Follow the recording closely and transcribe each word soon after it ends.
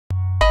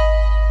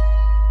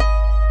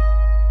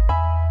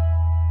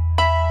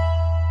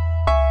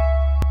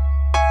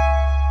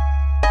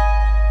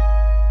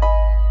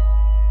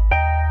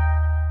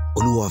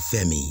Joshua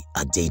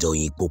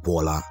Femi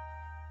Popoola,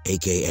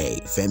 aka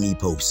Femi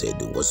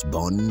Popson, was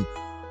born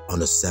on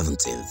the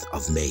 17th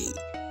of May,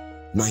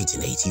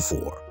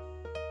 1984,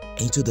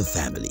 into the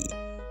family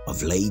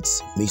of late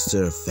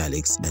Mr.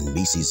 Felix and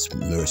Mrs.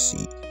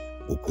 Mercy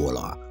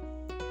Popoola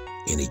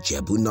in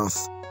Ijebu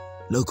North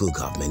local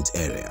government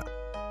area,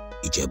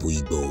 Ijebu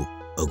Igbo,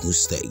 Ogun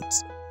State.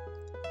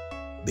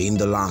 Being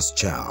the last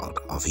child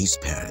of his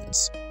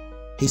parents,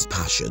 his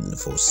passion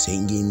for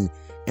singing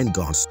and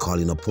God's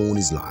calling upon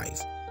his life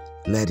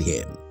led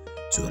him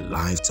to a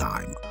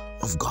lifetime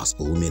of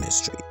gospel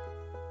ministry.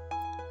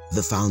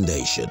 The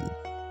foundation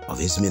of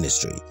his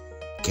ministry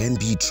can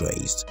be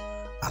traced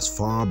as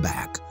far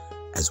back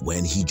as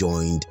when he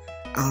joined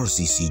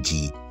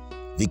RCCG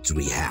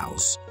Victory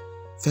House,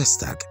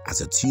 Festac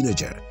as a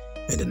teenager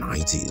in the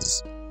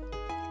 90s.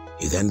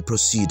 He then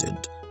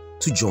proceeded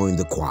to join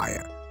the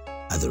choir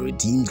at the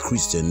Redeemed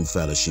Christian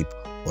Fellowship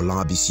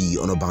Olabisi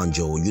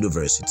Onabanjo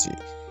University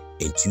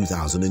in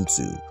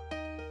 2002,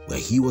 where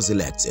he was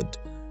elected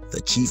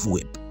the chief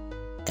whip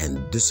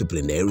and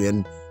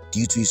disciplinarian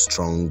due to his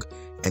strong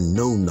and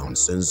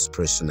no-nonsense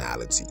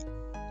personality.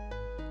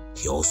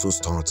 He also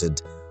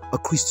started a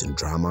Christian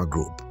drama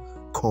group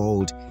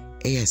called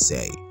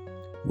ASA,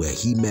 where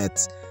he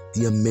met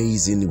the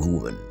amazing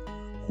woman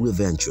who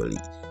eventually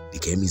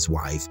became his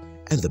wife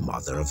and the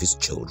mother of his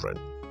children.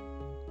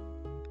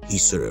 He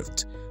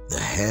served the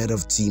head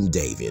of Team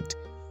David,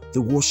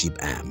 the worship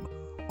arm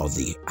of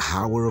the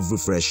Hour of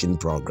Refreshing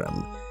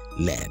program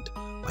led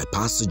by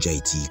Pastor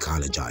J.T.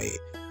 Kalajaye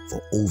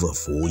for over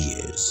 4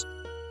 years.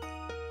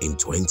 In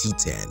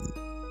 2010,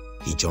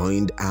 he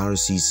joined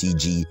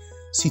RCCG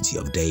City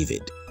of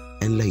David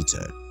and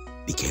later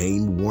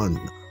became one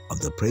of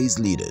the praise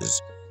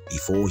leaders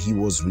before he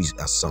was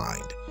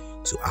reassigned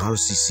to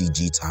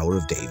RCCG Tower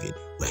of David,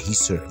 where he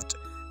served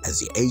as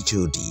the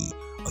HOD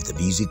of the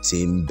music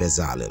team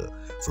Bezalel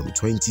from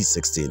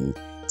 2016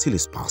 till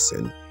his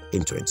passing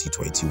in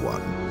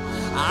 2021.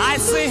 I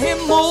see him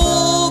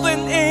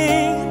moving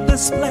in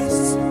this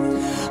place.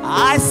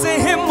 I see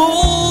him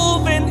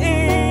moving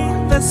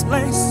in this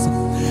place.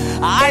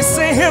 I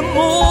see him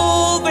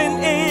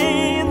moving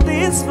in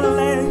this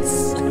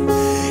place.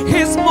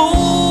 He's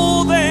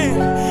moving,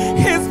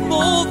 he's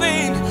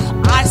moving.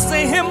 I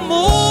see him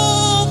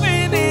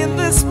moving in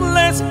this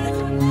place.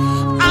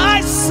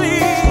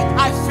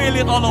 I feel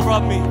it all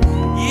over me.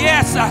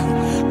 Yes,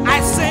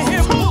 I see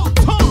him move.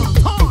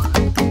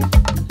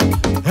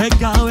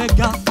 Ega,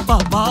 ega,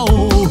 baba,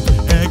 oh,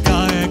 ega,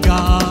 ega,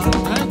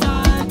 ega,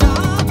 ega,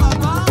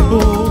 baba,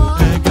 oh,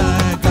 ega,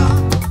 ega.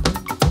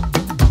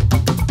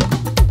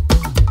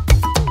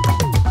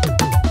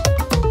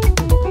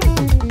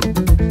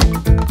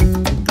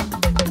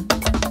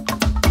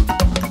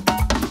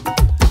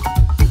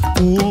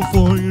 Mo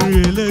forin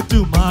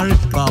Elédùmarè,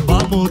 bàbá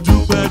mo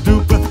dúpẹ́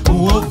dúpẹ́.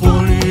 Mo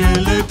forin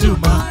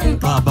Elédùmarè,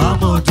 bàbá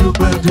mo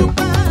dúpẹ́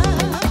dúpẹ́.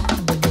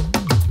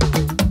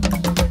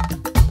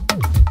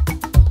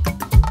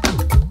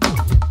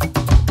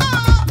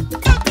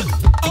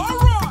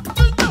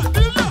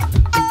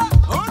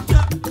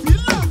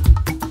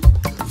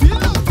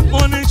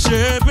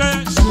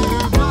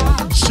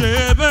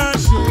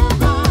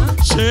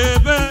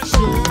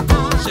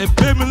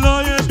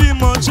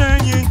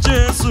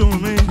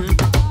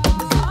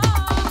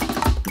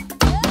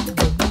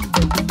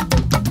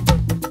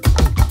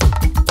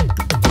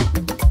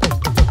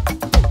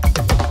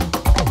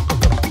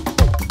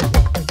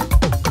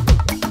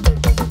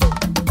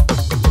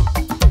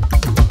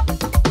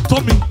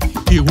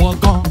 Ìwọ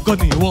gangan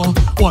ni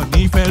wọ́n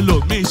ní fẹ́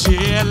lómi ṣe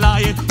é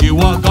láyé.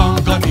 Ìwọ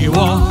gangan ni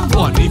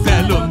wọ́n ní fẹ́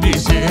lómi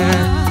ṣe é.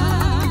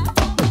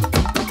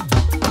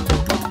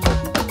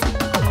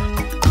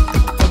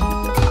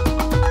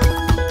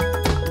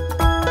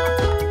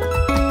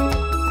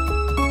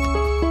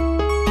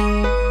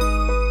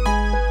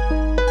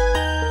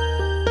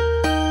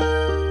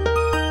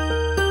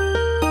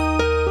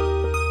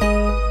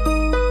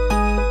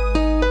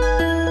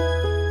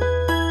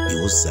 He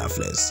was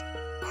selfless,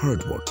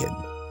 hardworking,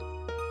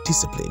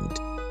 disciplined,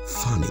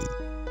 funny,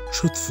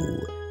 truthful,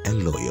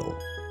 and loyal,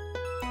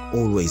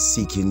 always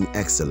seeking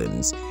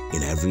excellence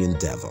in every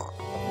endeavor.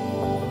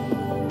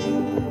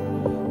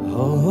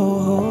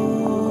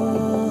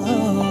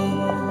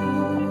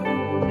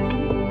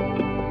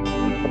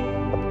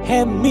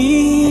 Ẹ̀mí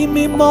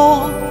mímọ́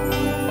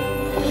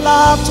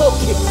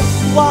látòkè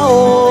wá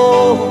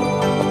o,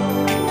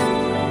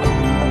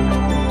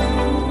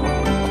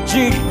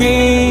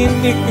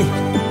 jìgbìnìgbì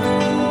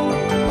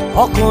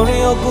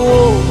ọkùnrin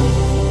ogun.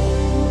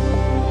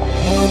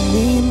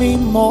 Ẹ̀mí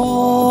mímọ́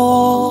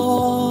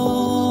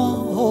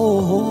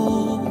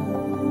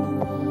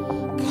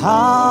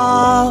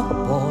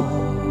káàbọ̀.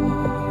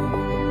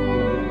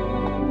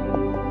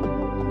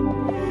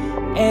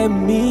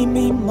 Ẹ̀mí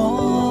mímọ́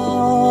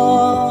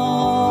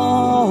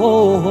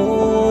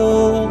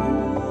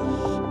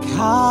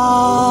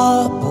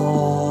káàbọ̀.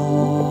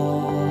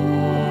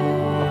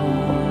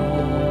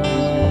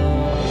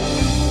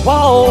 Wá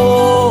o.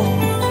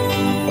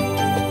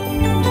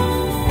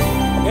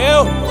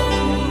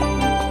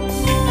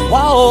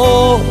 Wow.